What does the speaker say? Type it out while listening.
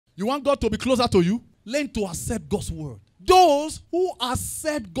You want God to be closer to you? Learn to accept God's word. Those who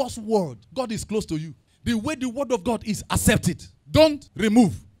accept God's word, God is close to you. The way the word of God is, accept it. Don't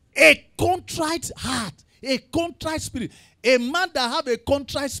remove. A contrite heart, a contrite spirit. A man that have a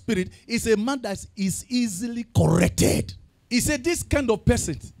contrite spirit is a man that is easily corrected. He said this kind of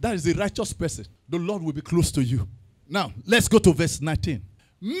person, that is a righteous person, the Lord will be close to you. Now, let's go to verse 19.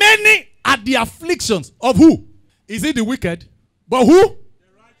 Many are the afflictions of who? Is it the wicked? But who? The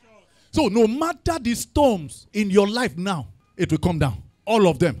righteous. So no matter the storms in your life now, it will come down. All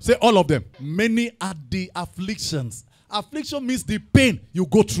of them. Say all of them. Many are the afflictions. Affliction means the pain you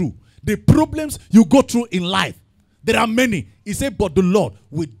go through. The problems you go through in life. There are many. He said, but the Lord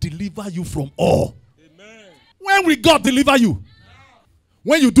will deliver you from all. Amen. When will God deliver you?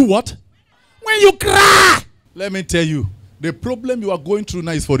 When you do what? When you cry. Let me tell you, the problem you are going through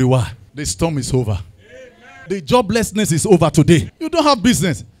now is for a while. The storm is over. Amen. The joblessness is over today. You don't have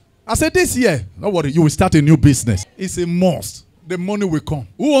business. I said this year, don't worry, you will start a new business. It's a must. The money will come.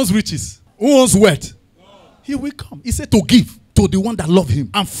 Who wants riches? Who wants wealth? He will come. He said to give to the one that love him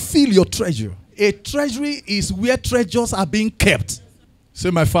and fill your treasure. A treasury is where treasures are being kept. Say,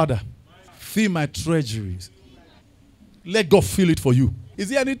 my Father, fill my treasuries. Let God fill it for you. Is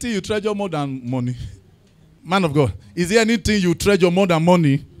there anything you treasure more than money? Man of God, is there anything you treasure more than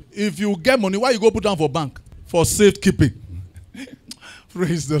money? If you get money, why you go put down for bank? For safekeeping.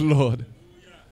 Praise the Lord.